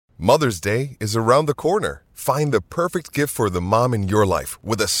Mother's Day is around the corner. Find the perfect gift for the mom in your life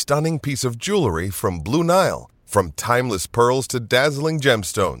with a stunning piece of jewelry from Blue Nile. From timeless pearls to dazzling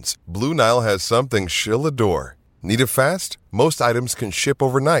gemstones, Blue Nile has something she'll adore. Need it fast? Most items can ship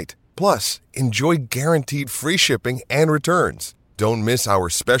overnight. Plus, enjoy guaranteed free shipping and returns. Don't miss our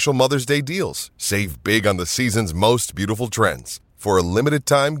special Mother's Day deals. Save big on the season's most beautiful trends. For a limited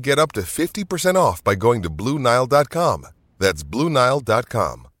time, get up to 50% off by going to BlueNile.com. That's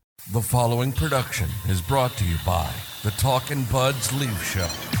BlueNile.com. The following production is brought to you by the Talkin' Buds Leaf Show.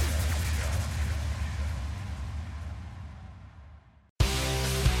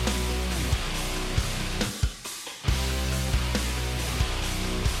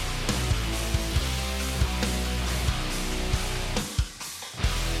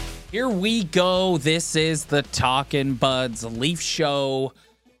 Here we go. This is the Talkin' Buds Leaf Show.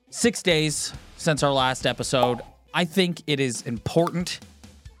 6 days since our last episode. I think it is important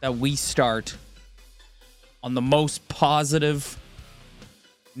that we start on the most positive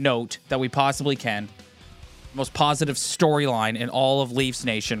note that we possibly can. Most positive storyline in all of Leafs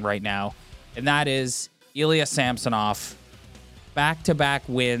Nation right now. And that is Ilya Samsonov. Back-to-back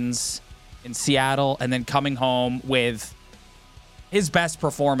wins in Seattle and then coming home with his best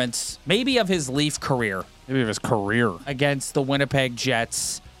performance, maybe of his Leaf career. Maybe of his career. Against the Winnipeg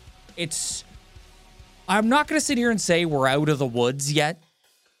Jets. I'm not going to sit here and say we're out of the woods yet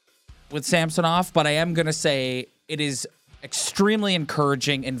with Samsonov, but I am going to say it is extremely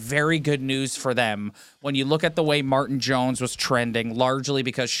encouraging and very good news for them when you look at the way Martin Jones was trending, largely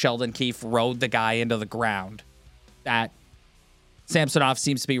because Sheldon Keefe rode the guy into the ground. That Samsonov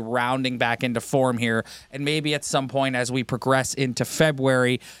seems to be rounding back into form here, and maybe at some point as we progress into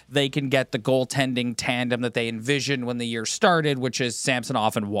February, they can get the goaltending tandem that they envisioned when the year started, which is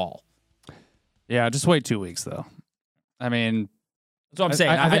Samsonov and Wall. Yeah, just wait 2 weeks, though. I mean, that's what I'm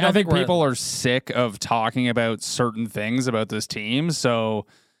saying. I think people are sick of talking about certain things about this team, so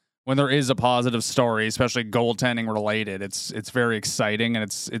when there is a positive story, especially goaltending related, it's very exciting, and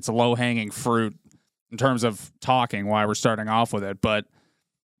it's low-hanging fruit in terms of talking why we're starting off with it. But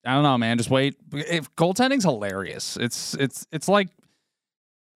I don't know, man. Just wait. If goaltending's hilarious. It's like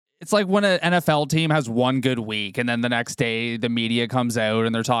when an NFL team has one good week and then the next day the media comes out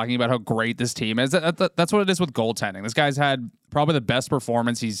and they're talking about how great this team is. That's what it is with goaltending. This guy's had probably the best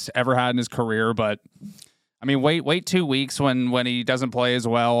performance he's ever had in his career. But I mean, wait 2 weeks when he doesn't play as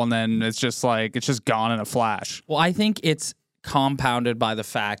well, and then it's just gone in a flash. Well, I think it's compounded by the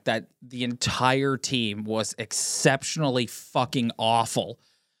fact that the entire team was exceptionally fucking awful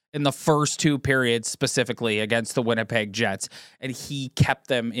in the first two periods, specifically against the Winnipeg Jets, and he kept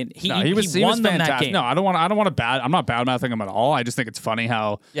them in. He won them that game. No, I don't want to bad. I'm not bad mouthing him at all. I just think it's funny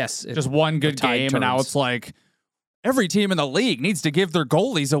how just one good game, and now it's like every team in the league needs to give their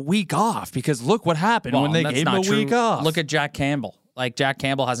goalies a week off because look what happened when they gave them a week off. Look at Jack Campbell. Like, Jack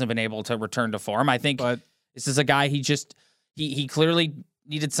Campbell hasn't been able to return to form. I think this is a guy he clearly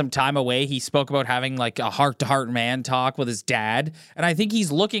needed some time away. He spoke about having like a heart-to-heart man talk with his dad. And I think he's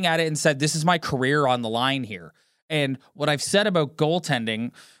looking at it and said, this is my career on the line here. And what I've said about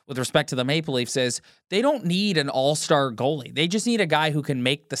goaltending with respect to the Maple Leafs is they don't need an all-star goalie. They just need a guy who can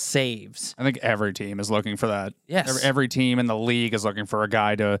make the saves. I think every team is looking for that. Yes. Every team in the league is looking for a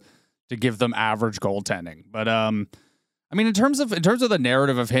guy to give them average goaltending. But, I mean, in terms of the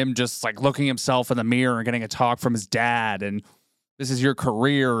narrative of him just like looking himself in the mirror and getting a talk from his dad, and this is your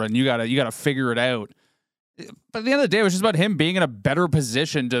career, and you gotta figure it out. But at the end of the day, it was just about him being in a better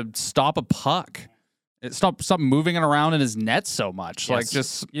position to stop a puck, stop moving it around in his net so much.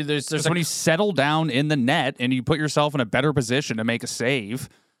 Yes. Like there's when you settle down in the net and you put yourself in a better position to make a save,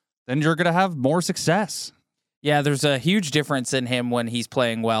 then you're gonna have more success. Yeah, there's a huge difference in him when he's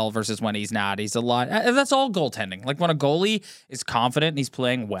playing well versus when he's not. He's a lot. That's all goaltending. Like when a goalie is confident and he's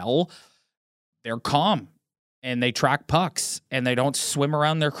playing well, they're calm and they track pucks and they don't swim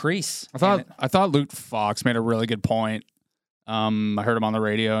around their crease. I thought Luke Fox made a really good point. I heard him on the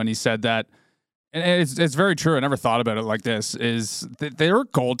radio and he said that, and it's very true. I never thought about it like this. Is they're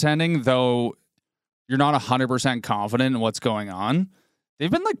goaltending, though you're not 100% confident in what's going on. They've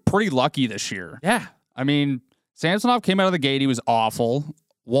been like pretty lucky this year. Yeah, I mean, Samsonov came out of the gate. He was awful.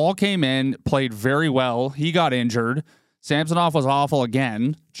 Wall came in, played very well. He got injured. Samsonov was awful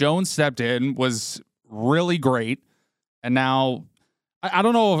again. Jones stepped in, was really great. And now, I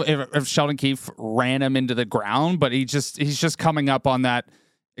don't know if Sheldon Keefe ran him into the ground, but he's just coming up on that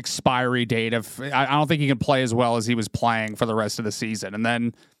expiry date of, I don't think he can play as well as he was playing for the rest of the season. And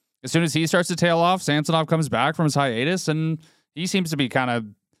then as soon as he starts to tail off, Samsonov comes back from his hiatus, and he seems to be kind of,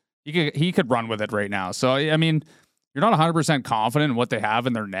 he could run with it right now. So, I mean, you're not 100% confident in what they have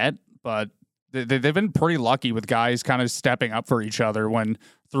in their net, but they've been pretty lucky with guys kind of stepping up for each other when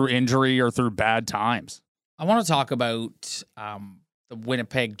through injury or through bad times. I want to talk about the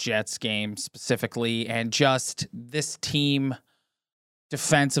Winnipeg Jets game specifically and just this team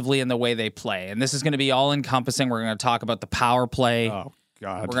defensively and the way they play. And this is going to be all encompassing. We're going to talk about the power play. Oh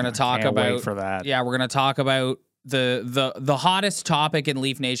God. We're going to talk Can't about wait for that. Yeah, we're going to talk about the hottest topic in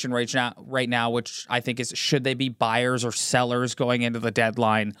Leaf Nation right now, which I think is, should they be buyers or sellers going into the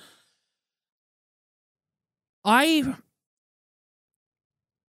deadline? I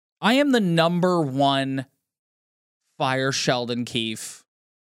am the number one fire Sheldon Keefe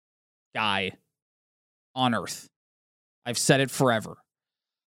guy on earth. I've said it forever.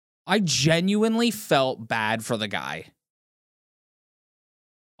 I genuinely felt bad for the guy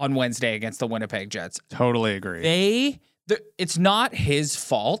on Wednesday against the Winnipeg Jets. Totally agree. It's not his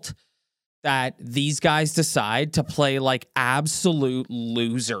fault that these guys decide to play like absolute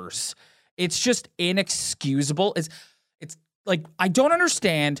losers. It's just inexcusable. It's like, I don't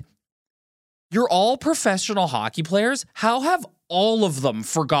understand. You're all professional hockey players. How have all of them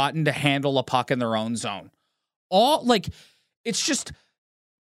forgotten to handle a puck in their own zone? It's just,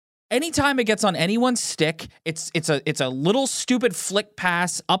 anytime it gets on anyone's stick, it's a little stupid flick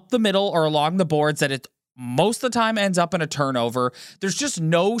pass up the middle or along the boards that it most of the time ends up in a turnover. There's just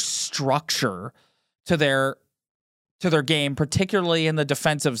no structure to their game, particularly in the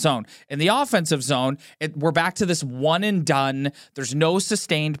defensive zone. In the offensive zone, we're back to this one and done. There's no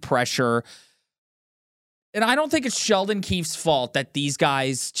sustained pressure. And I don't think it's Sheldon Keefe's fault that these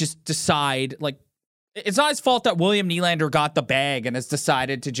guys just decide, like, it's not his fault that William Nylander got the bag and has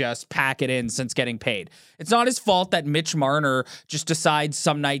decided to just pack it in since getting paid. It's not his fault that Mitch Marner just decides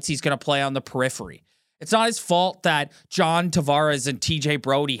some nights he's going to play on the periphery. It's not his fault that John Tavares and TJ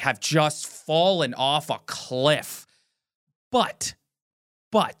Brody have just fallen off a cliff. But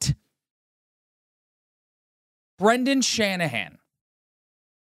Brendan Shanahan,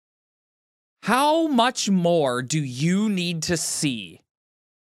 how much more do you need to see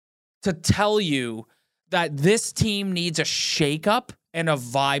to tell you that this team needs a shakeup and a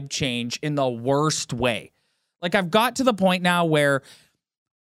vibe change in the worst way? Like, I've got to the point now where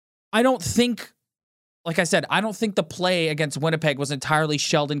I don't think, like I said, I don't think the play against Winnipeg was entirely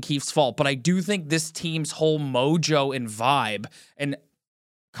Sheldon Keefe's fault, but I do think this team's whole mojo and vibe and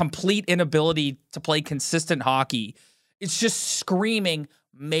complete inability to play consistent hockey, it's just screaming,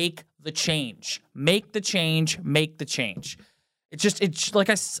 make the change. Make the change. Make the change. It's like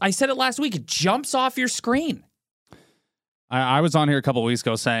I said it last week, it jumps off your screen. I was on here a couple of weeks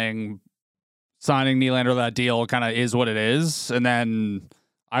ago saying signing Nylander that deal kind of is what it is. And then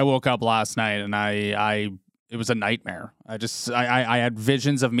I woke up last night and it was a nightmare. I had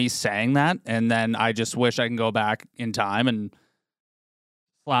visions of me saying that. And then I just wish I can go back in time and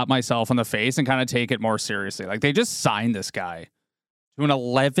slap myself in the face and kind of take it more seriously. Like, they just signed this guy to an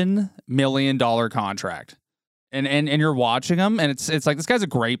 $11 million contract. And you're watching him, and it's like, this guy's a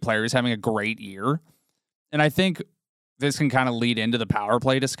great player. He's having a great year. And I think this can kind of lead into the power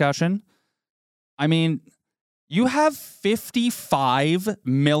play discussion. I mean, you have $55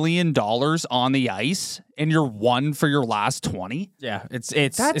 million on the ice, and you're 1 for your last 20. Yeah, it's a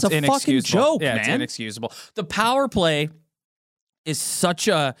fucking joke, man. It's inexcusable. The power play is such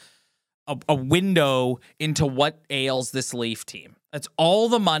a window into what ails this Leaf team. That's all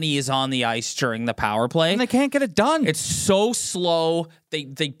the money is on the ice during the power play. And they can't get it done. It's so slow. They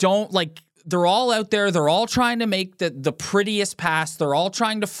don't, like, they're all out there. They're all trying to make the prettiest pass. They're all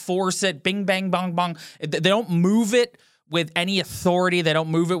trying to force it. Bing, bang, bong, bong. They don't move it with any authority. They don't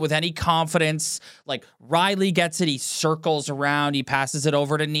move it with any confidence. Like, Riley gets it. He circles around. He passes it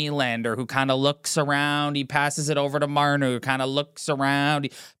over to Nylander, who kind of looks around. He passes it over to Marner, who kind of looks around.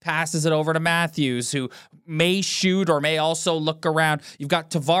 He passes it over to Matthews, who may shoot or may also look around. You've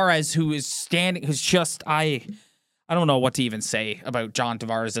got Tavares, who is standing, who's just, I don't know what to even say about John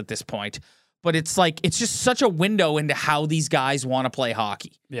Tavares at this point. But it's like, it's just such a window into how these guys want to play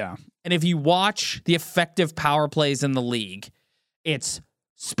hockey. Yeah. And if you watch the effective power plays in the league, it's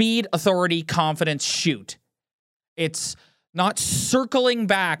speed, authority, confidence, shoot. It's not circling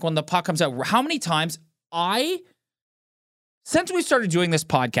back when the puck comes out. How many times since we started doing this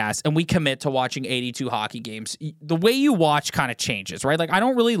podcast and we commit to watching 82 hockey games, the way you watch kind of changes, right? Like, I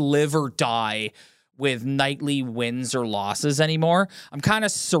don't really live or die with nightly wins or losses anymore. I'm kind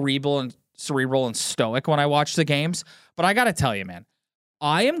of cerebral and stoic when I watch the games. But I got to tell you, man,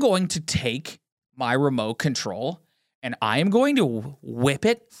 I am going to take my remote control and I am going to whip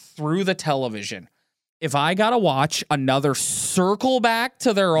it through the television if I got to watch another circle back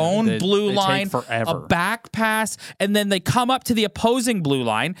to their own blue line, forever. a back pass, and then they come up to the opposing blue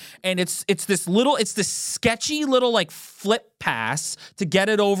line, and it's this sketchy little like flip pass to get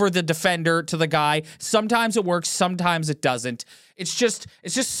it over the defender to the guy. Sometimes it works, sometimes it doesn't. It's just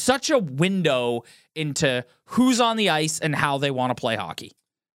such a window into who's on the ice and how they want to play hockey.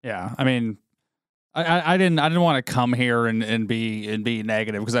 Yeah, I mean, I didn't want to come here and be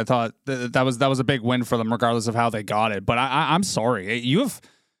negative because I thought that was a big win for them regardless of how they got it. But I'm sorry,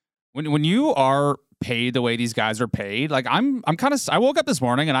 when you are paid the way these guys are paid, like I'm kind of, I woke up this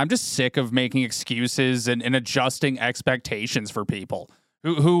morning and I'm just sick of making excuses and adjusting expectations for people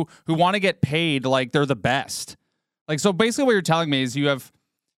who want to get paid like they're the best. Like, so basically what you're telling me is you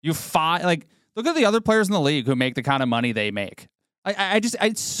five, like, look at the other players in the league who make the kind of money they make.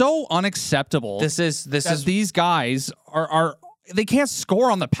 It's so unacceptable. This is these guys are they can't score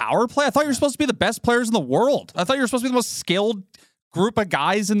on the power play. I thought you were supposed to be the best players in the world. I thought you were supposed to be the most skilled group of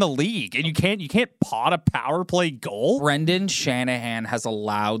guys in the league, and you can't pot a power play goal. Brendan Shanahan has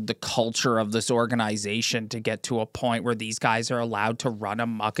allowed the culture of this organization to get to a point where these guys are allowed to run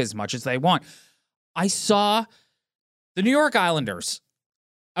amok as much as they want. I saw the New York Islanders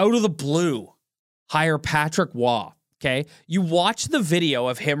out of the blue hire Patrick Waugh. Okay, you watch the video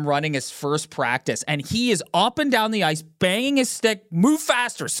of him running his first practice, and he is up and down the ice, banging his stick, move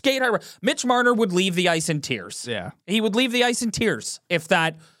faster, skate harder. Mitch Marner would leave the ice in tears. Yeah, he would leave the ice in tears if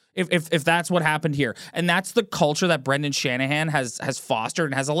that's what happened here. And that's the culture that Brendan Shanahan has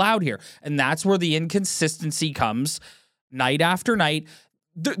fostered and has allowed here. And that's where the inconsistency comes night after night.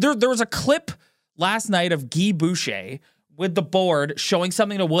 There was a clip last night of Guy Boucher with the board showing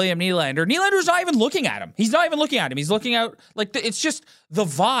something to William Nylander. Nylander's not even looking at him. He's not even looking at him. He's looking out like it's just the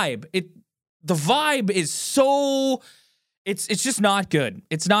vibe. The vibe is so it's just not good.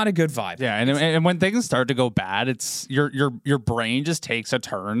 It's not a good vibe. Yeah, and when things start to go bad, it's your brain just takes a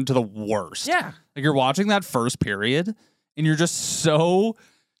turn to the worst. Yeah. Like you're watching that first period and you're just so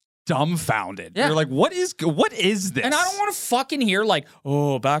dumbfounded. Yeah. You're like, what is this? And I don't want to fucking hear like,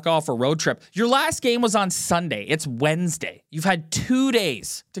 oh, back off a road trip. Your last game was on Sunday. It's Wednesday. You've had 2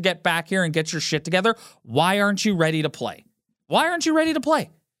 days to get back here and get your shit together. Why aren't you ready to play? Why aren't you ready to play?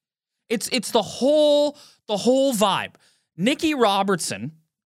 It's the whole vibe. Nicky Robertson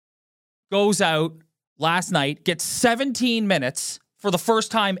goes out last night, gets 17 minutes for the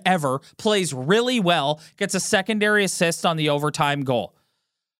first time ever, plays really well, gets a secondary assist on the overtime goal.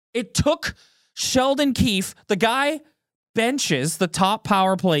 It took Sheldon Keefe, the guy benches the top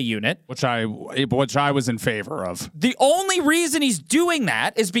power play unit, which I was in favor of. The only reason he's doing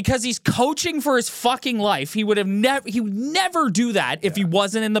that is because he's coaching for his fucking life. He would never do that if he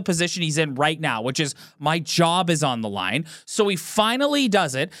wasn't in the position he's in right now, which is my job is on the line. So he finally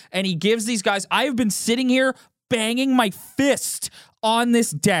does it, and he gives these guys. I've been sitting here banging my fist on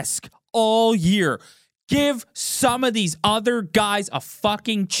this desk all year. Give some of these other guys a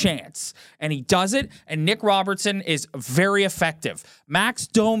fucking chance. And he does it, and Nick Robertson is very effective. Max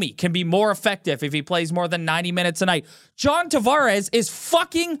Domi can be more effective if he plays more than 90 minutes a night. John Tavares is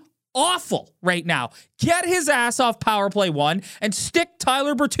fucking awful right now. Get his ass off power play 1 and stick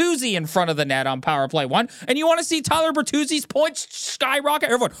Tyler Bertuzzi in front of the net on power play 1. And you want to see Tyler Bertuzzi's points skyrocket?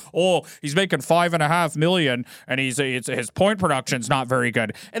 Everyone, he's making $5.5 million, and his point production's not very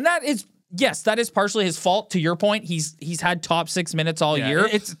good. And that is... Yes, that is partially his fault. To your point, he's had top 6 minutes all year.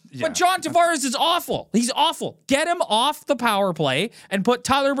 But John Tavares is awful. He's awful. Get him off the power play and put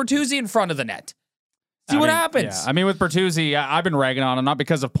Tyler Bertuzzi in front of the net. See what happens. Yeah. I mean, with Bertuzzi, I've been ragging on him not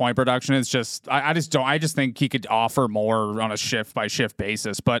because of point production. It's just I just think he could offer more on a shift by shift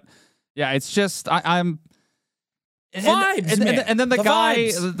basis. But yeah, it's just I'm. Vibes, and then the guy,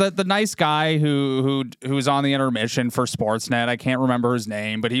 the nice guy who was on the intermission for Sportsnet. I can't remember his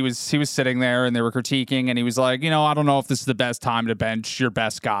name, but he was sitting there and they were critiquing, and he was like, I don't know if this is the best time to bench your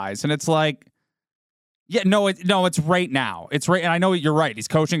best guys. And it's like, it's right now. It's right, and I know you're right. He's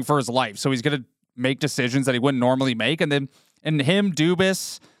coaching for his life, so he's gonna make decisions that he wouldn't normally make. And then him,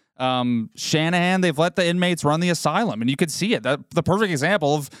 Dubas, Shanahan, they've let the inmates run the asylum, and you could see it. The perfect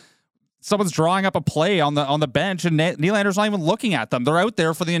example of. Someone's drawing up a play on the bench, and Nylander's not even looking at them. They're out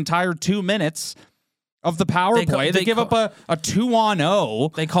there for the entire 2 minutes of the power play. They give up a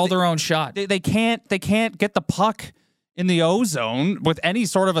 2-on-0. They call their own shot. They can't get the puck in the O zone with any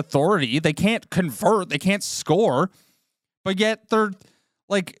sort of authority. They can't convert. They can't score. But yet they're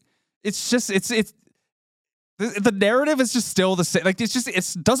like, it's the narrative is just still the same. Like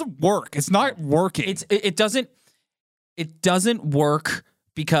it doesn't work. It's not working. It doesn't work.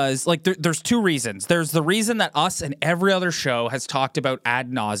 because like there's two reasons. There's the reason that us and every other show has talked about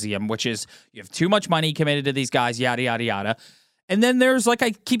ad nauseum, which is you have too much money committed to these guys, yada, yada, yada. And then there's, like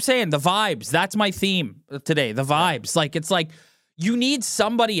I keep saying, the vibes. That's my theme today, the vibes. Like, it's like you need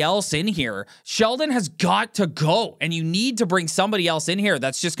somebody else in here. Sheldon has got to go, and you need to bring somebody else in here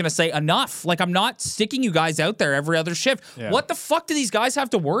that's just going to say enough. Like, I'm not sticking you guys out there every other shift. Yeah. What the fuck do these guys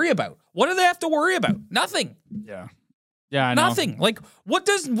have to worry about? What do they have to worry about? Nothing. Yeah. Yeah, I know. Nothing. Like, what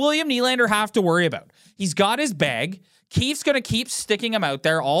does William Nylander have to worry about? He's got his bag. Keefe's going to keep sticking him out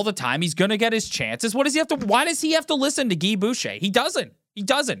there all the time. He's going to get his chances. Why does he have to listen to Guy Boucher? He doesn't.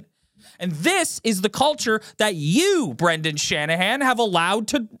 And this is the culture that you, Brendan Shanahan, have allowed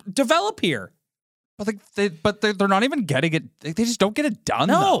to develop here. But they're not even getting it. They just don't get it done.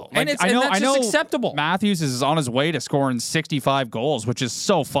 No, like, that's just acceptable. Matthews is on his way to scoring 65 goals, which is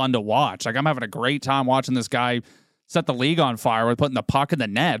so fun to watch. Like, I'm having a great time watching this guy set the league on fire with putting the puck in the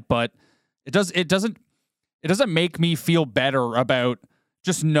net. But it doesn't make me feel better about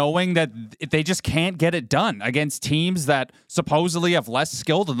just knowing that they just can't get it done against teams that supposedly have less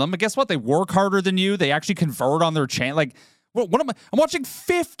skill than them. But guess what? They work harder than you. They actually convert on their chance. Like, what am I? I'm watching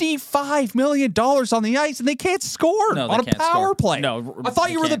 $55 million on the ice, and they can't score on a power play. No, I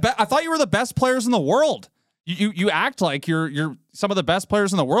thought you were I thought you were the best players in the world. You act like you're some of the best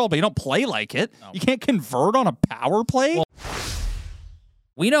players in the world, but you don't play like it. No. You can't convert on a power play. Well,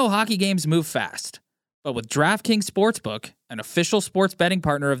 we know hockey games move fast. But with DraftKings Sportsbook, an official sports betting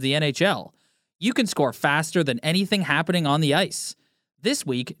partner of the NHL, you can score faster than anything happening on the ice. This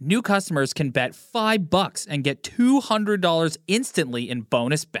week, new customers can bet $5 and get $200 instantly in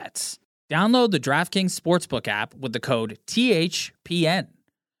bonus bets. Download the DraftKings Sportsbook app with the code THPN.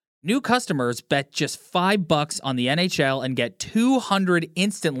 New customers bet just $5 on the NHL and get $200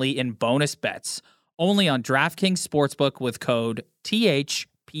 instantly in bonus bets. Only on DraftKings Sportsbook with code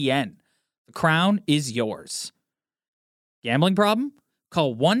THPN. The crown is yours. Gambling problem?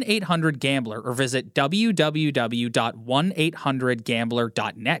 Call 1-800-GAMBLER or visit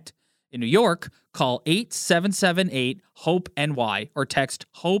www.1800gambler.net. In New York, call 877-8-HOPE-NY or text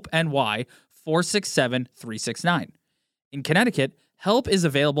HOPE-NY 467-369. In Connecticut, help is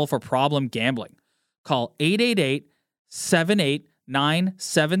available for problem gambling. Call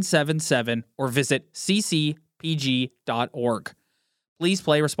 888-789-7777 or visit ccpg.org. Please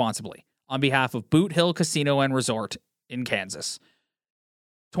play responsibly. On behalf of Boot Hill Casino and Resort in Kansas.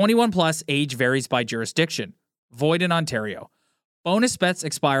 21 plus, age varies by jurisdiction. Void in Ontario. Bonus bets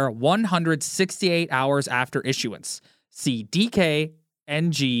expire 168 hours after issuance. See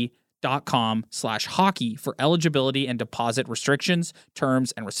dkng.com/hockey for eligibility and deposit restrictions,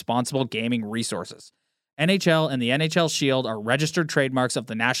 terms, and responsible gaming resources. NHL and the NHL Shield are registered trademarks of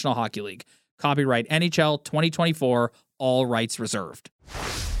the National Hockey League. Copyright NHL 2024, all rights reserved.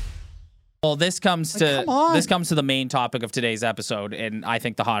 Well, this comes to the main topic of today's episode, and I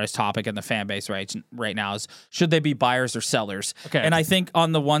think the hottest topic in the fan base right now is, should they be buyers or sellers? Okay. And I think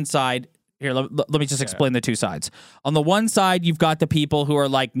on the one side, here, let me just explain the two sides. On the one side, you've got the people who are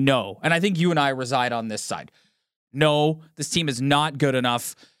like, no, and I think you and I reside on this side. No, this team is not good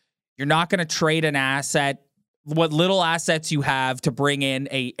enough. You're not going to trade an asset, what little assets you have, to bring in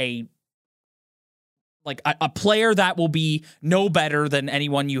a player that will be no better than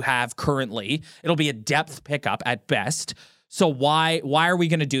anyone you have currently. It'll be a depth pickup at best. So why are we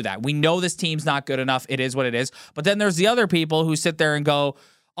going to do that? We know this team's not good enough. It is what it is. But then there's the other people who sit there and go,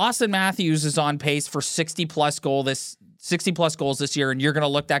 Austin Matthews is on pace for 60 plus goals this year, and you're going to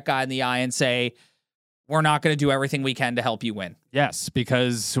look that guy in the eye and say, we're not going to do everything we can to help you win. Yes,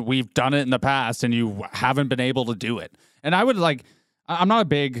 because we've done it in the past and you haven't been able to do it. And I'm not a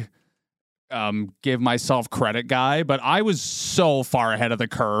big give myself credit guy, but I was so far ahead of the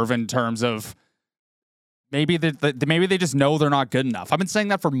curve in terms of maybe they just know they're not good enough. I've been saying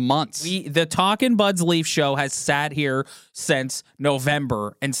that for months. The Talkin' Buds Leaf show has sat here since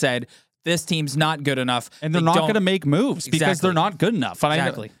November and said this team's not good enough, and they're not going to make moves because they're not good enough. And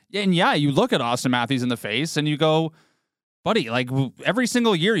exactly. You look at Austin Matthews in the face and you go, buddy, like every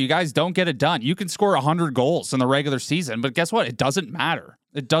single year, you guys don't get it done. You can score 100 goals in the regular season, but guess what? It doesn't matter.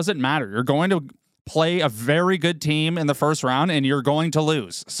 It doesn't matter. You're going to play a very good team in the first round, and you're going to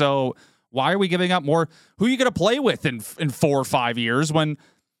lose. So why are we giving up more? Who are you going to play with in 4 or 5 years when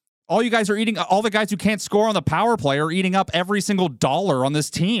all you guys are eating, all the guys who can't score on the power play are eating up every single dollar on this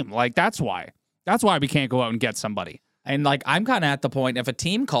team? Like, that's why. That's why we can't go out and get somebody. And I'm kind of at the point, if a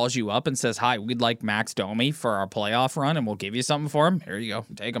team calls you up and says, hi, we'd like Max Domi for our playoff run and we'll give you something for him, here you go,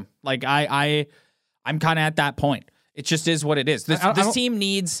 take him. Like, I'm kind of at that point. It just is what it is. This team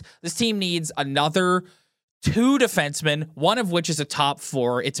needs another 2 defensemen, one of which is a top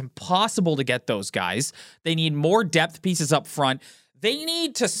 4. It's impossible to get those guys. They need more depth pieces up front. They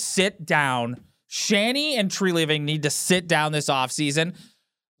need to sit down. Shanny and Treliving need to sit down this offseason,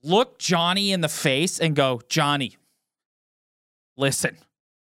 look Johnny in the face and go, Johnny, listen,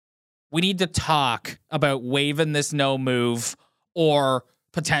 we need to talk about waiving this no move or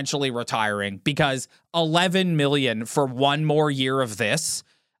potentially retiring, because $11 million for one more year of this,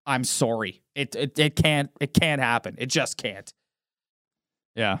 I'm sorry. It can't happen. It just can't.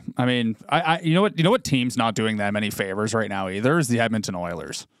 Yeah. I mean, you know what team's not doing that many favors right now either is the Edmonton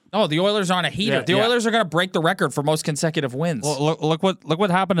Oilers. Oh, the Oilers are on a heater. Yeah, the Oilers are going to break the record for most consecutive wins. Well, look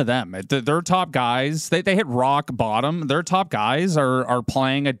what happened to them. Their top guys, they hit rock bottom. Their top guys are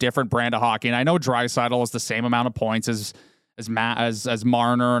playing a different brand of hockey. And I know Draisaitl has the same amount of points as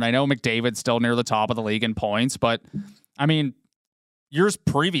Marner, and I know McDavid's still near the top of the league in points, but I mean, years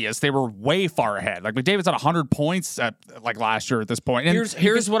previous, they were way far ahead. Like McDavid's at 100 points at like last year at this point. And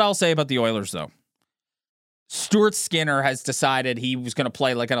here's what I'll say about the Oilers, though. Stuart Skinner has decided he was going to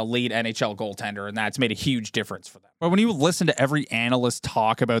play like an elite NHL goaltender, and that's made a huge difference for them. But when you listen to every analyst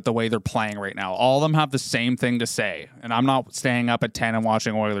talk about the way they're playing right now, all of them have the same thing to say. And I'm not staying up at 10 and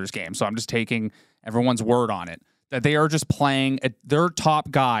watching Oilers games, so I'm just taking everyone's word on it. That they are just playing, their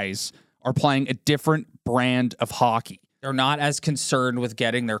top guys are playing a different brand of hockey. They're not as concerned with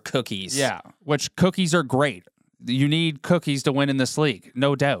getting their cookies. Yeah, which cookies are great. You need cookies to win in this league,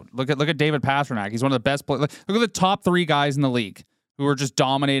 no doubt. Look at David Pastrnak. He's one of the best players. Look at the top 3 guys in the league who are just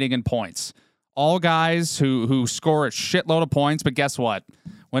dominating in points. All guys who score a shitload of points, but guess what?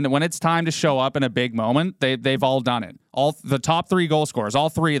 When it's time to show up in a big moment, they've all done it. All the top 3 goal scorers, all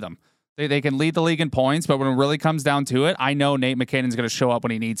 3 of them. They can lead the league in points, but when it really comes down to it, I know Nate McKinnon's going to show up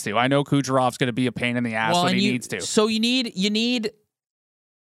when he needs to. I know Kucherov's going to be a pain in the ass when he needs to. So you need.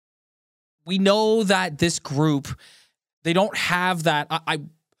 We know that this group, they don't have that. I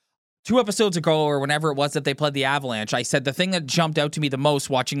 2 episodes ago or whenever it was that they played the Avalanche, I said the thing that jumped out to me the most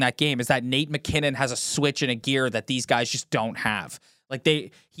watching that game is that Nate McKinnon has a switch and a gear that these guys just don't have. Like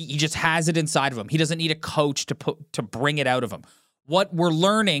he just has it inside of him. He doesn't need a coach to bring it out of him. What we're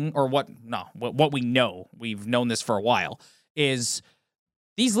learning, or what we know, we've known this for a while, is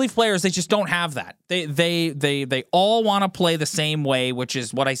these Leaf players, they just don't have that. They all want to play the same way, which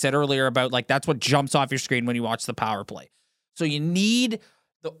is what I said earlier about, like, that's what jumps off your screen when you watch the power play. So you need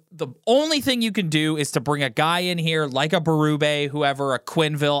the only thing you can do is to bring a guy in here like a Berube, whoever, a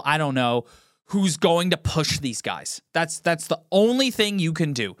Quenneville, I don't know, who's going to push these guys. That's the only thing you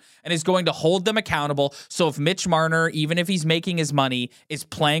can do, and is going to hold them accountable. So if Mitch Marner, even if he's making his money, is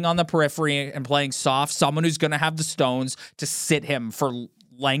playing on the periphery and playing soft, someone who's going to have the stones to sit him for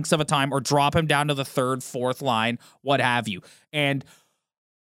lengths of a time or drop him down to the 3rd, 4th line, what have you. And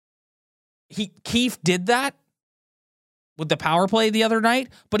Keefe did that with the power play the other night,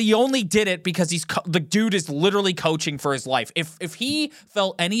 but he only did it because the dude is literally coaching for his life. If he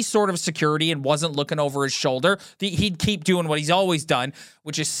felt any sort of security and wasn't looking over his shoulder, he'd keep doing what he's always done,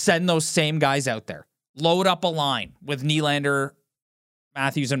 which is send those same guys out there. Load up a line with Nylander,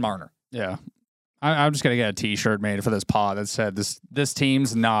 Matthews, and Marner. Yeah. I'm just going to get a t-shirt made for this pod that said this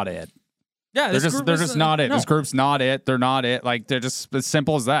team's not it. Yeah, they're just not it. No. This group's not it. They're not it. Like, they're just as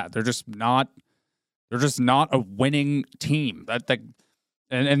simple as that. They're just not a winning team.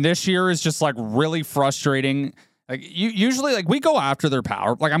 And this year is just like really frustrating. Like usually, like, we go after their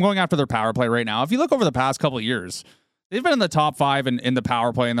power. Like, I'm going after their power play right now. If you look over the past couple of years, they've been in the top 5 in the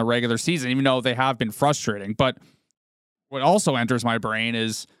power play in the regular season, even though they have been frustrating. But what also enters my brain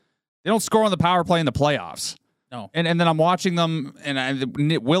is they don't score on the power play in the playoffs. No. And then I'm watching them, and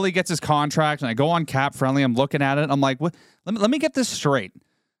Willie gets his contract, and I go on Cap Friendly. I'm looking at it. I'm like, what? Let me get this straight.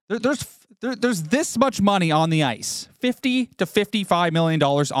 There's this much money on the ice, $50 to $55 million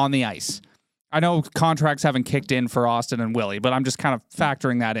on the ice. I know contracts haven't kicked in for Austin and Willie, but I'm just kind of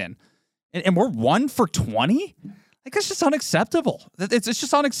factoring that in. And we're 1 for 20? Like, that's just unacceptable. It's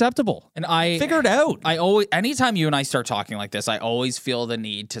just unacceptable. And I figure it out. Anytime you and I start talking like this, I always feel the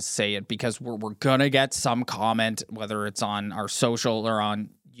need to say it, because we're gonna get some comment, whether it's on our social or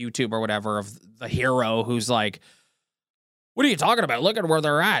on YouTube or whatever, of the hero who's like, what are you talking about? Look at where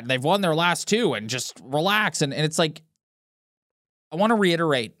they're at. They've won their last 2 and just relax. And it's like, I want to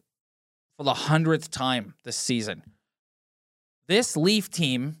reiterate for the 100th time this season, this Leaf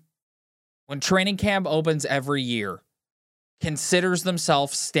team, when training camp opens every year, considers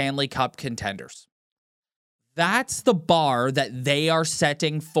themselves Stanley Cup contenders. That's the bar that they are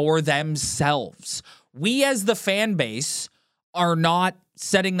setting for themselves. We as the fan base are not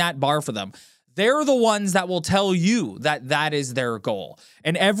setting that bar for them. They're the ones that will tell you that that is their goal.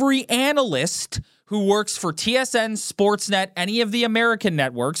 And every analyst who works for TSN, Sportsnet, any of the American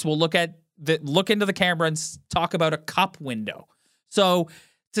networks, will look into the camera and talk about a cup window. So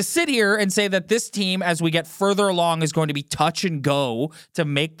to sit here and say that this team, as we get further along, is going to be touch and go to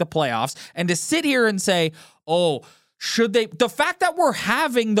make the playoffs, and to sit here and say, oh, should they? The fact that we're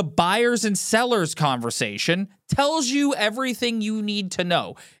having the buyers and sellers conversation tells you everything you need to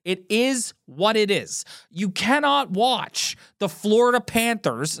know. It is what it is. You cannot watch the Florida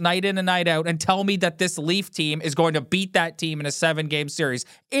Panthers night in and night out and tell me that this Leaf team is going to beat that team in a 7-game series.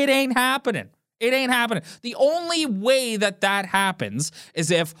 It ain't happening. It ain't happening. The only way that happens is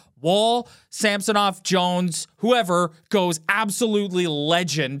if Wall, Samsonov, Jones, whoever goes absolutely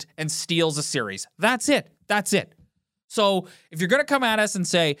legend and steals a series. That's it. That's it. So if you're going to come at us and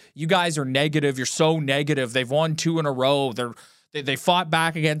say, you guys are negative, you're so negative, they've won 2 in a row, they fought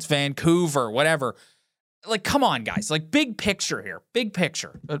back against Vancouver, whatever. Like, come on, guys. Like, big picture here. Big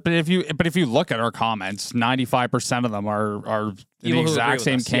picture. But if you look at our comments, 95% of them are in the exact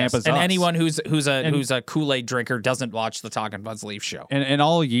same camp as us. And anyone who's a Kool-Aid drinker doesn't watch the Talkin' Buds Leaf show. And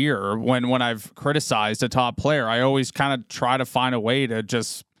all year, when I've criticized a top player, I always kind of try to find a way to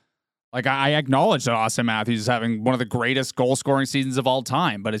just, like, I acknowledge that Austin Matthews is having one of the greatest goal-scoring seasons of all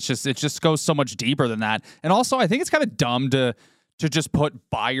time, but it just goes so much deeper than that. And also, I think it's kind of dumb to just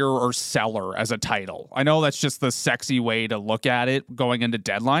put buyer or seller as a title. I know that's just the sexy way to look at it going into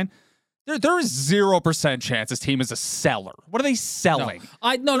deadline. There is 0% chance this team is a seller. What are they selling?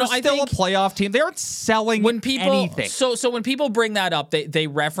 I think a playoff team. They aren't selling anything. So when people bring that up, they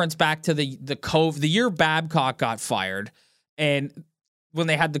reference back to the year Babcock got fired, and when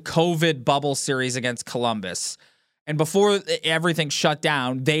they had the COVID bubble series against Columbus. And before everything shut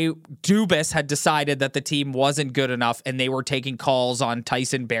down, Dubas had decided that the team wasn't good enough, and they were taking calls on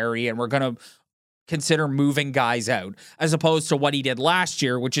Tyson Barrie, and we're going to consider moving guys out, as opposed to what he did last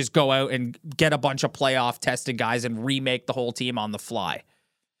year, which is go out and get a bunch of playoff tested guys and remake the whole team on the fly.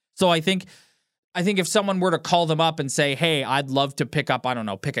 So I think if someone were to call them up and say, hey, I'd love to pick a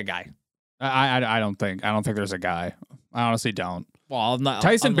guy. I don't think there's a guy. I honestly don't. Well,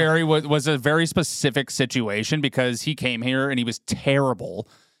 Tyson Barrie was a very specific situation because he came here and he was terrible,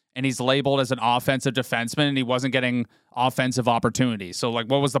 and he's labeled as an offensive defenseman, and he wasn't getting offensive opportunities. So, like,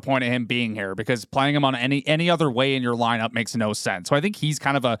 what was the point of him being here? Because playing him on any other way in your lineup makes no sense. So I think he's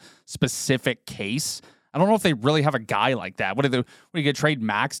kind of a specific case. I don't know if they really have a guy like that. What do you get, trade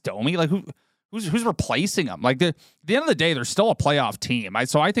Max Domi? Like, who's replacing him? Like, at the end of the day, they're still a playoff team.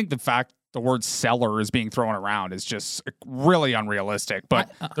 So I think the fact the word seller is being thrown around is just really unrealistic,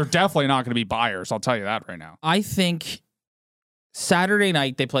 but they're definitely not going to be buyers. I'll tell you that right now. I think Saturday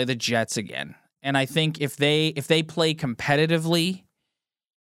night they play the Jets again. And I think if they play competitively,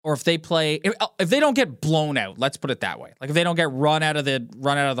 or if they don't get blown out, let's put it that way. Like, if they don't get run out of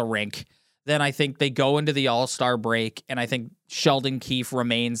the rink, then I think they go into the All-Star break, and I think Sheldon Keefe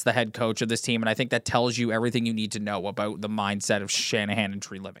remains the head coach of this team. And I think that tells you everything you need to know about the mindset of Shanahan and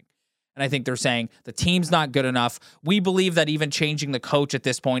Tree Living. And I think they're saying the team's not good enough. We believe that even changing the coach at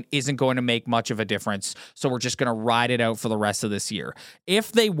this point isn't going to make much of a difference. So we're just going to ride it out for the rest of this year.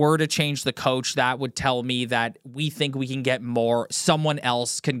 If they were to change the coach, that would tell me that we think we can get more. Someone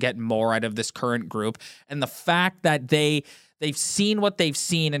else can get more out of this current group. And the fact that they've seen what they've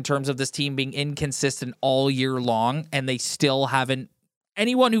seen in terms of this team being inconsistent all year long, and they still haven't.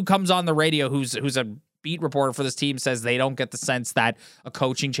 Anyone who comes on the radio who's a beat reporter for this team says they don't get the sense that a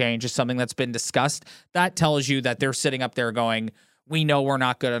coaching change is something that's been discussed. That tells you that they're sitting up there going, we know we're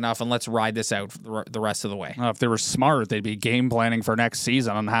not good enough, and let's ride this out for the rest of the way. If they were smart, they'd be game planning for next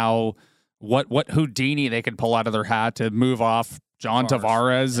season on what Houdini they could pull out of their hat to move off John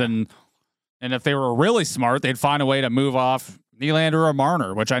Tavares. Yeah. And if they were really smart, they'd find a way to move off Nylander or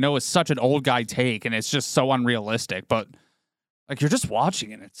Marner, which I know is such an old guy take, and it's just so unrealistic. But like, you're just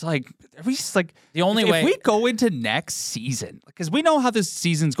watching it. It's like, the only way if we go into next season, because we know how this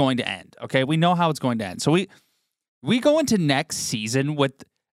season's going to end. Okay. We know how it's going to end. So we go into next season with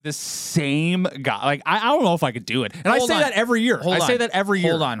the same guy. Like, I don't know if I could do it. And I say that every year. Hold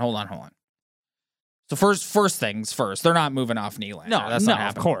on. So first things first, they're not moving off Nylander. No, that's not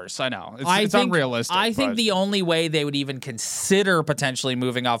happening. Of course, I know. It's unrealistic. I think the only way they would even consider potentially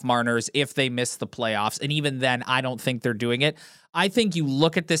moving off Marner is if they miss the playoffs. And even then, I don't think they're doing it. I think you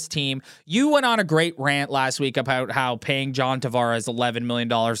look at this team. You went on a great rant last week about how paying John Tavares $11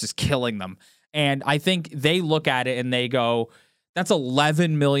 million is killing them. And I think they look at it and they go, that's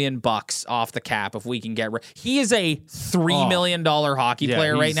 $11 million off the cap if we can get rid. He is a $3 million hockey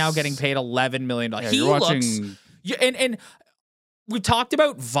player right now, getting paid $11 million. Yeah, he looks, and we talked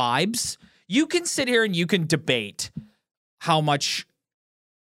about vibes. You can sit here and you can debate how much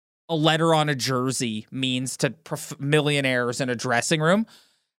a letter on a jersey means to millionaires in a dressing room.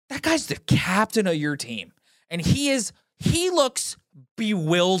 That guy's the captain of your team. And he looks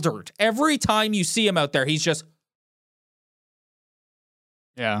bewildered. Every time you see him out there, he's just.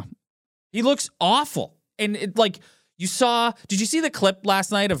 Yeah. He looks awful. And did you see the clip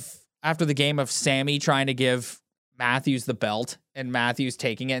last night after the game of Sammy trying to give Matthews the belt and Matthews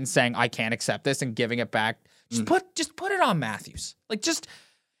taking it and saying, I can't accept this and giving it back? Just put it on Matthews.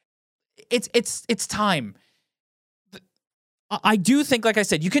 It's time. I do think, like I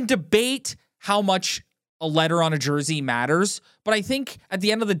said, you can debate how much a letter on a jersey matters, but I think at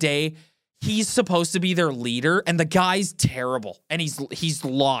the end of the day, he's supposed to be their leader, and the guy's terrible, and he's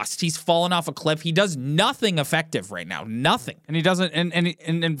lost. He's fallen off a cliff. He does nothing effective right now. Nothing. And he doesn't. And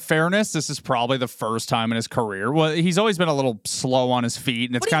in fairness, this is probably the first time in his career. Well, he's always been a little slow on his feet,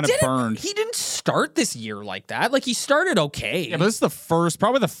 and it's kind of burned. He didn't start this year like that. He started okay. Yeah, but this is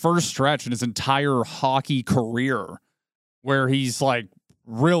probably the first stretch in his entire hockey career where he's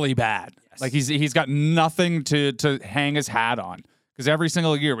really bad. Yes. He's got nothing to hang his hat on. Because every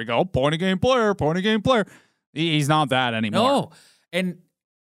single year we go, point a game player. He's not that anymore. No. And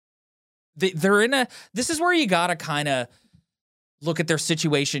they're in this is where you got to kind of look at their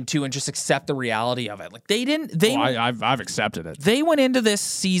situation too and just accept the reality of it. I've accepted it. They went into this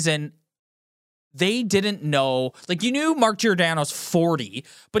season, they didn't know, you knew Mark Giordano's 40,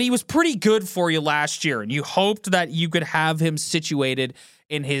 but he was pretty good for you last year. And you hoped that you could have him situated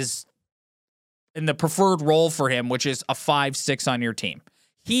in the preferred role for him, which is a 5-6 on your team.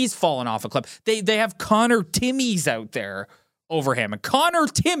 He's fallen off a cliff. They have Connor Timmies out there over him. And Connor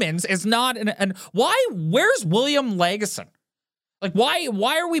Timmins is not where's William Lagesson?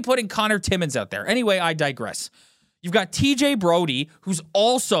 Why are we putting Connor Timmins out there? Anyway, I digress. You've got TJ Brody, who's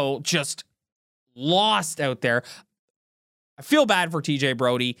also just lost out there. I feel bad for TJ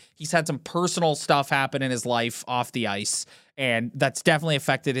Brody. He's had some personal stuff happen in his life off the ice, and that's definitely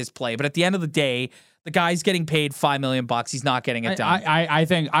affected his play. But at the end of the day, the guy's getting paid $5 million. He's not getting it done. I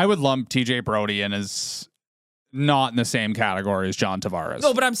think I would lump TJ Brody in as not in the same category as John Tavares.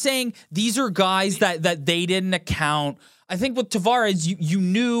 No, but I'm saying these are guys that they didn't account. I think with Tavares, you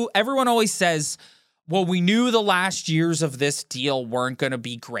knew, everyone always says, well, we knew the last years of this deal weren't going to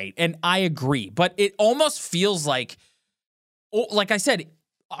be great. And I agree, but it almost feels like I said,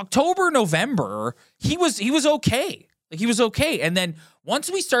 October, November, he was okay. He was okay. And then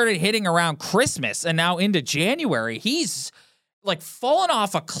once we started hitting around Christmas and now into January, he's fallen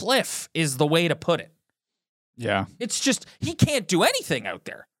off a cliff is the way to put it. Yeah. It's just, he can't do anything out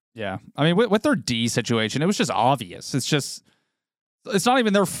there. Yeah. I mean, with their D situation, it was just obvious. It's not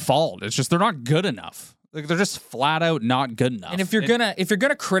even their fault. It's just they're not good enough. They're just flat out not good enough. And if you're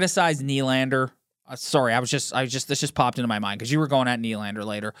gonna criticize Nylander, sorry, this just popped into my mind because you were going at Nylander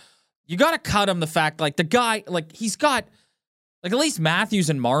later. You got to cut him the fact the guy he's got at least Matthews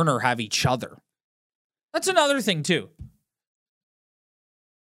and Marner have each other. That's another thing too.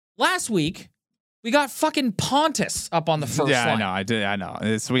 Last week we got fucking Pontus up on the first line. Yeah, I know.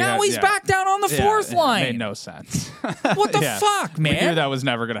 Now he's back down on the fourth line. It made no sense. What the fuck, man? We knew that was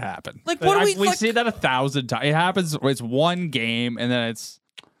never going to happen. What do we see that 1,000 times. It happens. It's one game, and then it's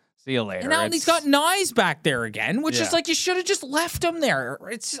see you later. And now he's got Nyes back there again, which is you should have just left him there.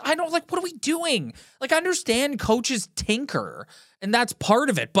 What are we doing? I understand coaches tinker, and that's part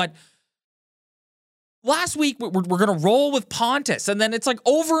of it, but last week, we're going to roll with Pontus, and then it's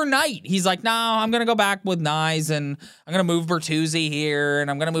overnight. He's no, I'm going to go back with Nyes, and I'm going to move Bertuzzi here,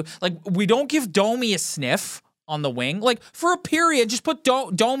 and I'm going to move. We don't give Domi a sniff on the wing. For a period, just put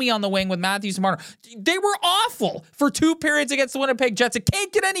Domi on the wing with Matthews and Marner. They were awful for 2 periods against the Winnipeg Jets. It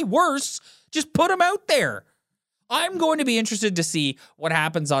can't get any worse. Just put them out there. I'm going to be interested to see what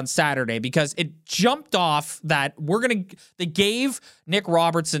happens on Saturday because it jumped off that they gave Nick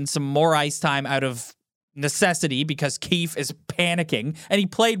Robertson some more ice time out of necessity because Keefe is panicking, and he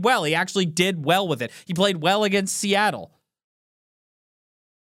played well. He actually did well with it. He played well against Seattle.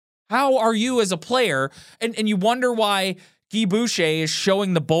 How are you as a player? And you wonder why Guy Boucher is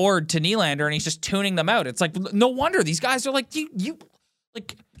showing the board to Nylander and he's just tuning them out. It's no wonder these guys are you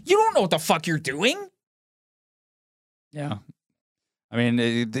don't know what the fuck you're doing. Yeah. I mean,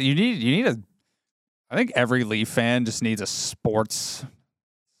 you need I think every Leaf fan just needs a sports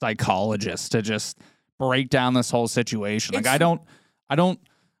psychologist to just break down this whole situation. I don't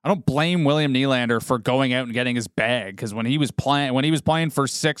blame William Nylander for going out and getting his bag because when he was playing for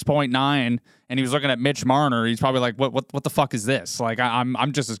 6.9 and he was looking at Mitch Marner, he's probably what the fuck is this?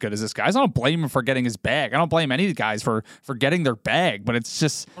 I'm just as good as this guy. So I don't blame him for getting his bag. I don't blame any of the guys for getting their bag, but it's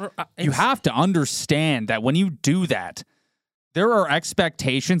just you have to understand that when you do that, there are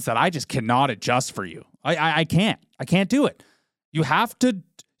expectations that I just cannot adjust for you. I can't do it. You have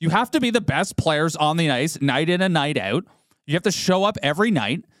to be the best players on the ice night in and night out. You have to show up every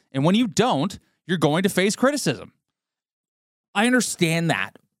night. And when you don't, you're going to face criticism. I understand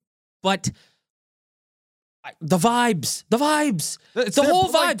that, but the vibes, It's the their-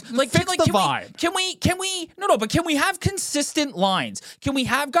 whole like, vibe. Like, fix the vibe. Can we? No. But can we have consistent lines? Can we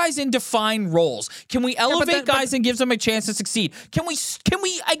have guys in defined roles? Can we elevate guys and give them a chance to succeed? Can we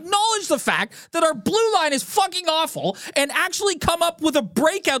acknowledge the fact that our blue line is fucking awful and actually come up with a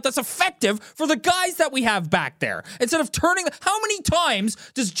breakout that's effective for the guys that we have back there instead of turning? How many times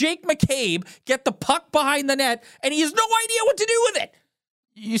does Jake McCabe get the puck behind the net and he has no idea what to do with it?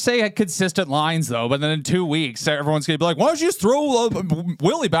 You say consistent lines though, but then in 2 weeks, everyone's gonna be like, "Why don't you just throw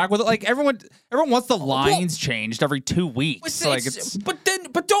Willie back with it?" Like everyone wants the lines changed every 2 weeks.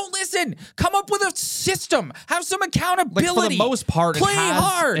 But don't listen. Come up with a system. Have some accountability. Like for the most part, play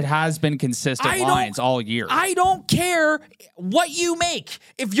hard. It has been consistent lines all year. I don't care what you make.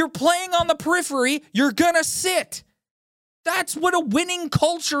 If you're playing on the periphery, you're gonna sit. That's what a winning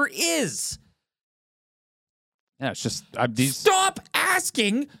culture is. Yeah, it's just Stop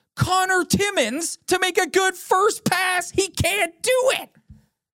asking Connor Timmins to make a good first pass. He can't do it.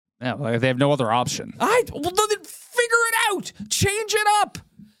 Yeah, like they have no other option. Well, then figure it out. Change it up.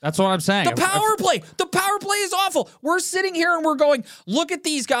 That's what I'm saying. The power play is awful. We're sitting here and we're going, look at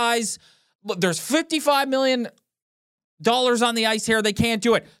these guys. Look, there's $55 million on the ice here. They can't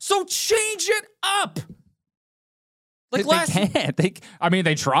do it. So change it up. Like they can't.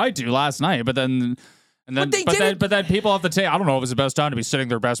 They tried to last night, but then people have to say, I don't know if it's the best time to be sitting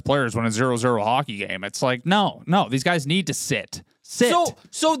their best players when it's 0-0 hockey game. It's like, no, these guys need to sit.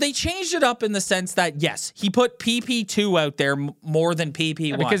 So they changed it up in the sense that, yes, he put PP2 out there more than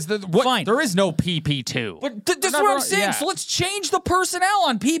PP1. Because fine. There is no PP2. But that's what I'm saying. Yeah. So let's change the personnel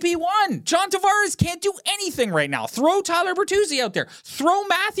on PP1. John Tavares can't do anything right now. Throw Tyler Bertuzzi out there. Throw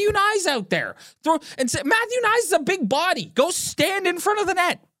Matthew Nyes out there. Matthew Nyes is a big body. Go stand in front of the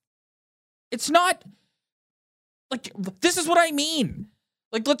net. It's not... Like, this is what I mean.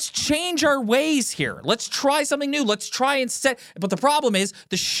 Like, let's change our ways here. Let's try something new. Let's try and set. But the problem is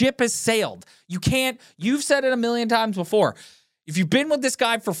the ship has sailed. You've said it a million times before. If you've been with this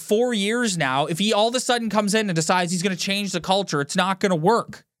guy for 4 years now, if he all of a sudden comes in and decides he's going to change the culture, it's not going to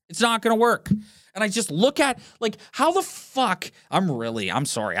work. It's not going to work. And I just look at, like, how the fuck, I'm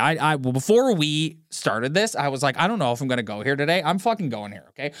sorry. Before we started this, I was like, I don't know if I'm going to go here today. I'm fucking going here,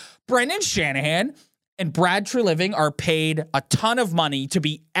 okay? Brendan Shanahan and Brad Treliving are paid a ton of money to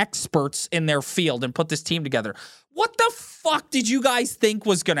be experts in their field and put this team together. What the fuck did you guys think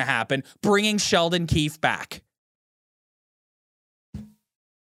was going to happen bringing Sheldon Keefe back?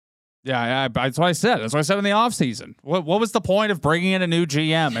 Yeah, that's what I said. That's what I said in the offseason. What was the point of bringing in a new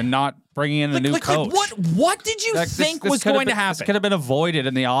GM and not bringing in a new coach? What did you think was going to happen? This could have been avoided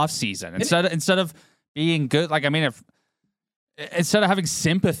in the offseason. Instead of being good, instead of having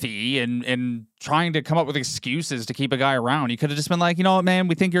sympathy and trying to come up with excuses to keep a guy around, you could have just been like, you know what, man,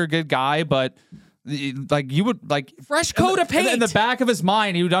 we think you're a good guy, but fresh coat of paint. In the back of his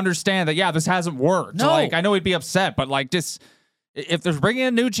mind, he would understand that, yeah, this hasn't worked. No. Like, I know he'd be upset, but like this, if there's bringing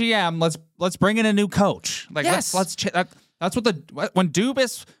in a new GM, let's bring in a new coach. Like, yes. That's what when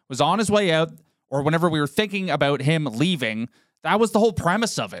Dubas was on his way out, or whenever we were thinking about him leaving, that was the whole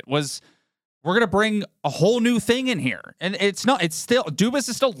premise of it was, we're going to bring a whole new thing in here. And Dubas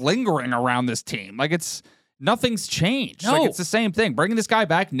is still lingering around this team. Like, nothing's changed. No. Like, it's the same thing. Bringing this guy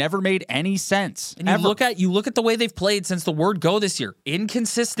back never made any sense. And you look at the way they've played since the word go this year.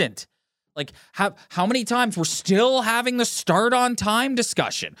 Inconsistent. Like, how many times we're still having the start on time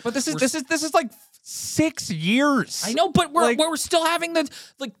discussion. But this is like 6 years. I know, but we're still having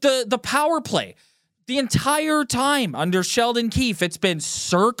the power play. The entire time under Sheldon Keefe, it's been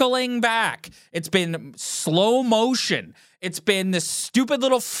circling back. It's been slow motion. It's been this stupid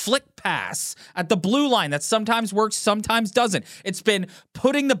little flick pass at the blue line that sometimes works, sometimes doesn't. It's been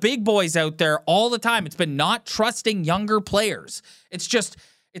putting the big boys out there all the time. It's been not trusting younger players. It's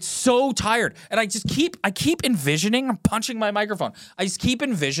so tired. And I keep envisioning, I'm punching my microphone. I just keep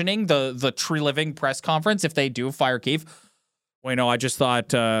envisioning the Treliving press conference if they do fire Keefe. Well, I just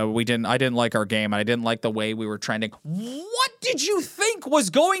thought I didn't like our game. I didn't like the way we were trending. What did you think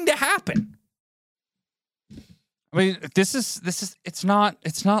was going to happen? I mean, it's not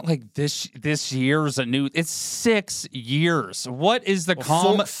like this year's a new, it's 6 years. What is the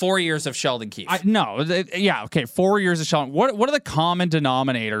common 4 years of Sheldon Keefe? 4 years of Sheldon. What are the common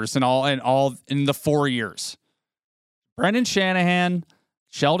denominators in the 4 years? Brendan Shanahan,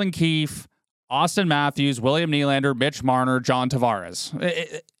 Sheldon Keefe, Austin Matthews, William Nylander, Mitch Marner, John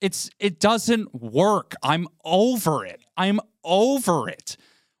Tavares. It doesn't work. I'm over it.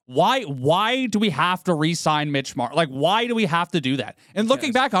 Why do we have to re-sign Mitch Marner? Like, why do we have to do that? And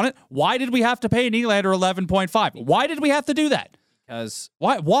looking back on it, why did we have to pay Nylander 11.5? Why did we have to do that? Because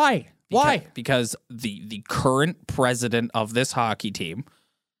why? Because the current president of this hockey team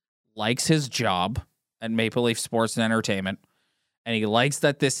likes his job at Maple Leaf Sports and Entertainment, and he likes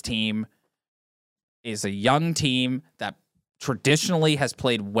that this team is a young team that traditionally has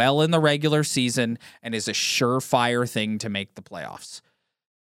played well in the regular season and is a surefire thing to make the playoffs,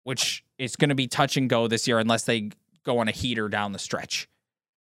 which is going to be touch and go this year unless they go on a heater down the stretch.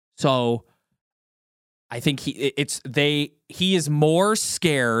 So I think he is more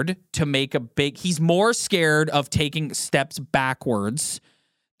scared to make he's more scared of taking steps backwards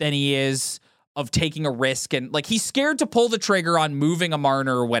than he is of taking a risk. And like, he's scared to pull the trigger on moving a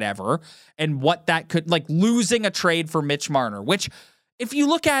Marner or whatever, and what that could, like, losing a trade for Mitch Marner, which, if you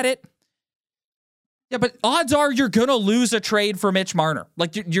look at it, yeah, but odds are you're going to lose a trade for Mitch Marner.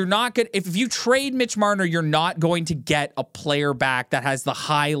 Like, you're not going to, if you trade Mitch Marner, you're not going to get a player back that has the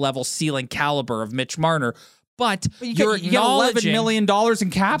high level ceiling caliber of Mitch Marner. But you're acknowledging $11 million in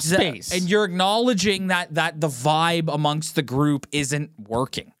cap space. And you're acknowledging that the vibe amongst the group isn't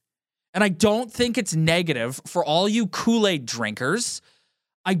working. And I don't think it's negative for all you Kool-Aid drinkers.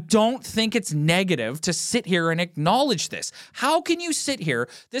 I don't think it's negative to sit here and acknowledge this. How can you sit here?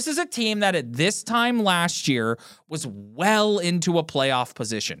 This is a team that at this time last year was well into a playoff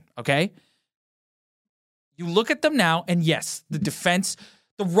position, okay? You look at them now, and yes, the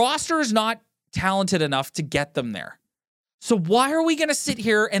roster is not talented enough to get them there. So why are we going to sit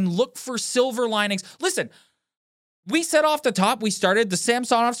here and look for silver linings? Listen, we said off the top, we started, the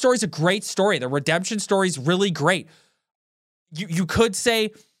Samsonov story is a great story. The redemption story is really great. You could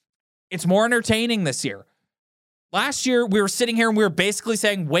say it's more entertaining this year. Last year, we were sitting here and we were basically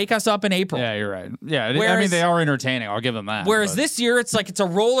saying, wake us up in April. Yeah, you're right. Yeah, I mean, they are entertaining. I'll give them that. Whereas this year, it's like it's a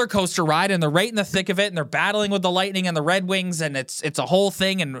roller coaster ride, and they're right in the thick of it, and they're battling with the Lightning and the Red Wings, and it's a whole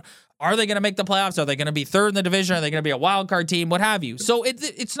thing. And are they going to make the playoffs? Are they going to be third in the division? Are they going to be a wild card team? What have you? So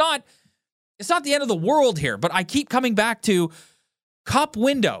it's not the end of the world here, but I keep coming back to cup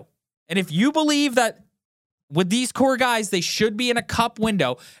window. And if you believe that with these core guys, they should be in a cup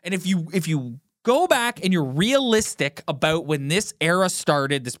window, and if you go back and you're realistic about when this era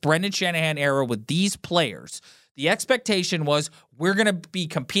started, this Brendan Shanahan era with these players, the expectation was we're going to be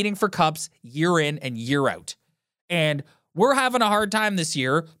competing for cups year in and year out. And we're having a hard time this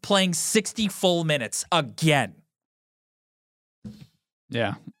year playing 60 full minutes again.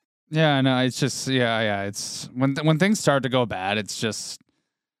 Yeah. Yeah, no, it's just, yeah. It's when things start to go bad, it's just,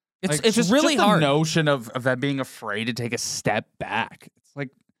 it's just really hard. The notion of them being afraid to take a step back.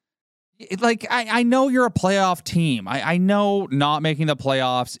 It's like, I know you're a playoff team. I know not making the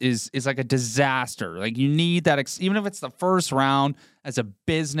playoffs is like a disaster. Like, you need that, even if it's the first round as a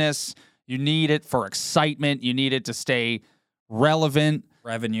business, you need it for excitement. You need it to stay relevant.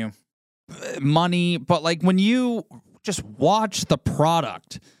 Revenue. Money. But like, when you just watch the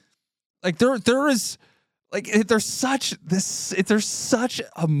product, like there is, like, there's such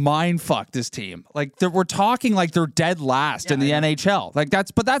a mind fuck, this team. Like, we're talking like they're dead last in the NHL. Like,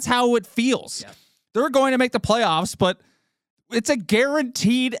 that's how it feels. Yeah. They're going to make the playoffs, but it's a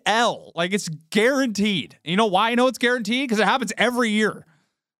guaranteed L. Like, it's guaranteed. And you know why I know it's guaranteed? Because it happens every year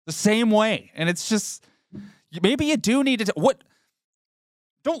the same way. And it's just, maybe you do need to,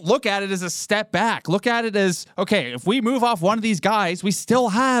 don't look at it as a step back. Look at it as, okay, if we move off one of these guys, we still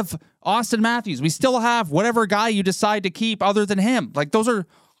have Austin Matthews. We still have whatever guy you decide to keep other than him. Like,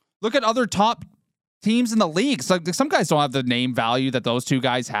 look at other top teams in the league. So, like, some guys don't have the name value that those two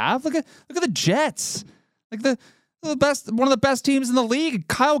guys have. Look at the Jets. Like, the one of the best teams in the league.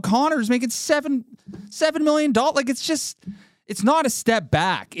 Kyle Connor's making $7 million. Like, it's not a step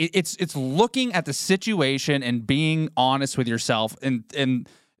back. It's looking at the situation and being honest with yourself, and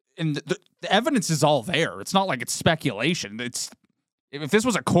the evidence is all there. It's not like it's speculation. If this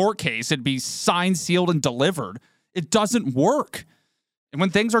was a court case, it'd be signed, sealed, and delivered. It doesn't work. And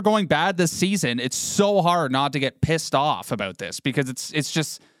when things are going bad this season, it's so hard not to get pissed off about this, because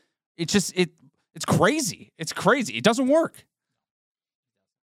it's crazy. It's crazy. It doesn't work.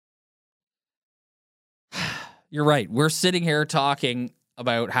 You're right. We're sitting here talking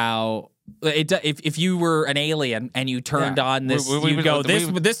about how if you were an alien and you turned on this,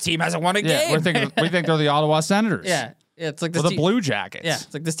 this team hasn't won a game. We think they're the Ottawa Senators. Yeah, it's like this the Blue Jackets. Yeah,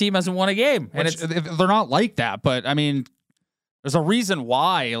 it's like this team hasn't won a game, and they're not like that. But I mean, There's a reason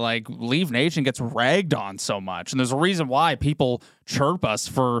why like Leaf Nation gets ragged on so much. And there's a reason why people chirp us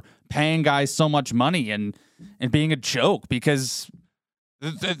for paying guys so much money and being a joke, because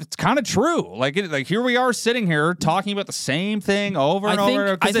it's kind of true. Like here we are sitting here talking about the same thing over and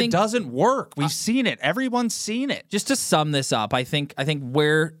over because it doesn't work. We've seen it. Everyone's seen it. Just to sum this up, I think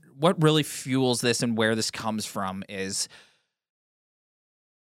what really fuels this and where this comes from is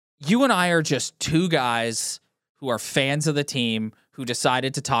you and I are just two guys who are fans of the team who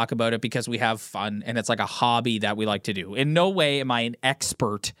decided to talk about it because we have fun and it's like a hobby that we like to do. In no way am I an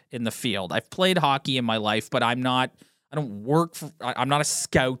expert in the field. I've played hockey in my life, but I'm not a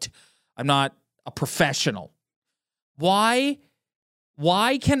scout. I'm not a professional. Why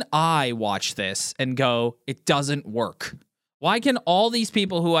can I watch this and go, it doesn't work? Why can all these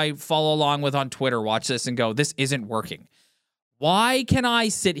people who I follow along with on Twitter watch this and go, this isn't working? Why can I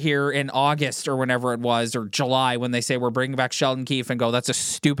sit here in August or whenever it was, or July, when they say we're bringing back Sheldon Keefe, and go, that's a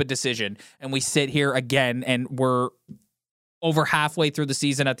stupid decision, and we sit here again and we're over halfway through the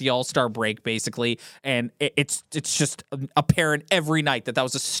season at the All-Star break, basically, and it's just apparent every night that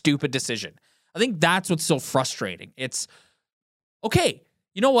was a stupid decision. I think that's what's so frustrating. It's, okay,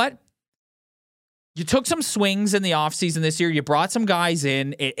 you know what? You took some swings in the offseason this year. You brought some guys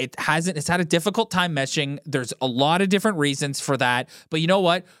in. It's had a difficult time meshing. There's a lot of different reasons for that. But you know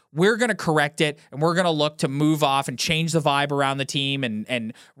what? We're going to correct it, and we're going to look to move off and change the vibe around the team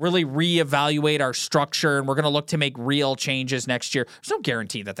and really reevaluate our structure, and we're going to look to make real changes next year. There's no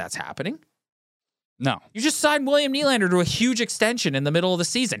guarantee that that's happening. No. You just signed William Nylander to a huge extension in the middle of the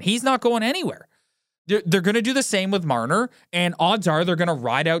season. He's not going anywhere. They're going to do the same with Marner, and odds are they're going to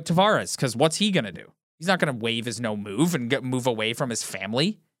ride out Tavares, because what's he going to do? He's not going to waive his no move and move away from his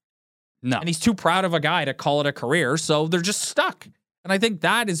family. No. And he's too proud of a guy to call it a career, so they're just stuck. And I think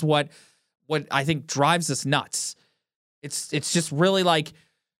that is what I think drives us nuts. It's just really like,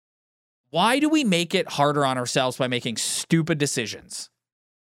 why do we make it harder on ourselves by making stupid decisions?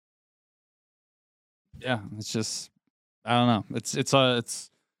 Yeah, it's just, I don't know. It's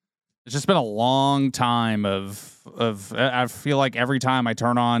just been a long time of I feel like every time I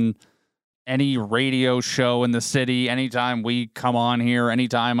turn on any radio show in the city, anytime we come on here,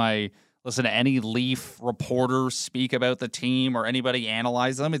 anytime I listen to any Leaf reporter speak about the team or anybody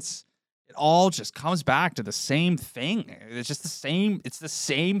analyze them, it all just comes back to the same thing. It's just the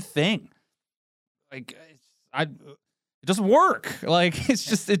same thing. Like, it doesn't work. Like,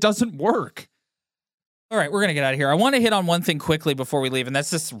 it doesn't work. All right, we're going to get out of here. I want to hit on one thing quickly before we leave, and that's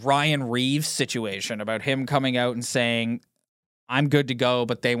this Ryan Reeves situation about him coming out and saying, I'm good to go,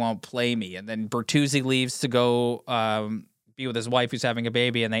 but they won't play me. And then Bertuzzi leaves to go be with his wife who's having a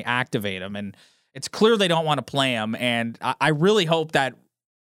baby, and they activate him. And it's clear they don't want to play him. And I really hope that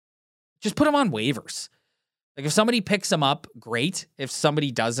just put him on waivers. Like, if somebody picks him up, great. If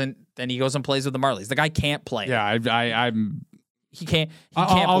somebody doesn't, then he goes and plays with the Marlies. The guy can't play. Yeah, He can't.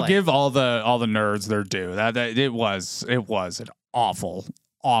 I'll give all the nerds their due. That it was an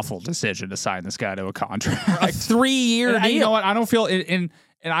awful decision to sign this guy to a contract, a 3-year deal. You know what? I don't feel it. And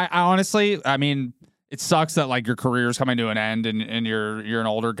I honestly, I mean, it sucks that like your career's coming to an end and you're an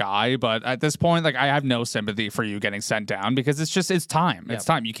older guy. But at this point, like, I have no sympathy for you getting sent down, because it's time. It's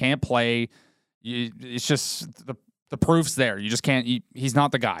time. You can't play. It's just the proof's there. You just can't. He's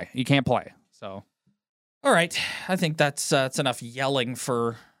not the guy. He can't play. So. All right, I think that's enough yelling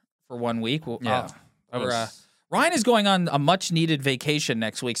for 1 week. Ryan is going on a much-needed vacation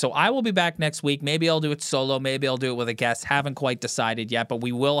next week, so I will be back next week. Maybe I'll do it solo. Maybe I'll do it with a guest. Haven't quite decided yet, but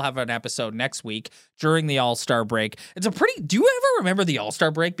we will have an episode next week during the All-Star break. Do you ever remember the All-Star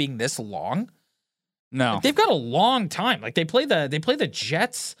break being this long? No. Like, they've got a long time. Like, they play the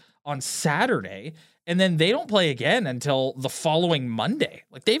Jets on Saturday, and then they don't play again until the following Monday.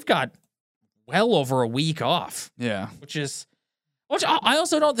 Like, they've got well over a week off. Yeah. Which I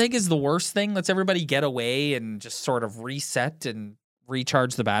also don't think is the worst thing. Lets everybody get away and just sort of reset and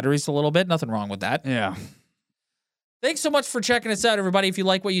recharge the batteries a little bit. Nothing wrong with that. Yeah. Thanks so much for checking us out, everybody. If you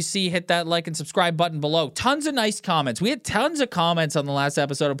like what you see, hit that like and subscribe button below. Tons of nice comments. We had tons of comments on the last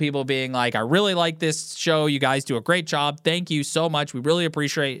episode of people being like, I really like this show. You guys do a great job. Thank you so much. We really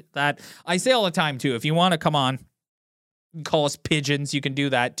appreciate that. I say all the time, too, if you want to come on, call us pigeons. You can do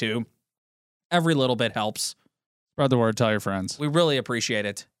that, too. Every little bit helps. Spread the word. Tell your friends. We really appreciate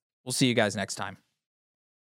it. We'll see you guys next time.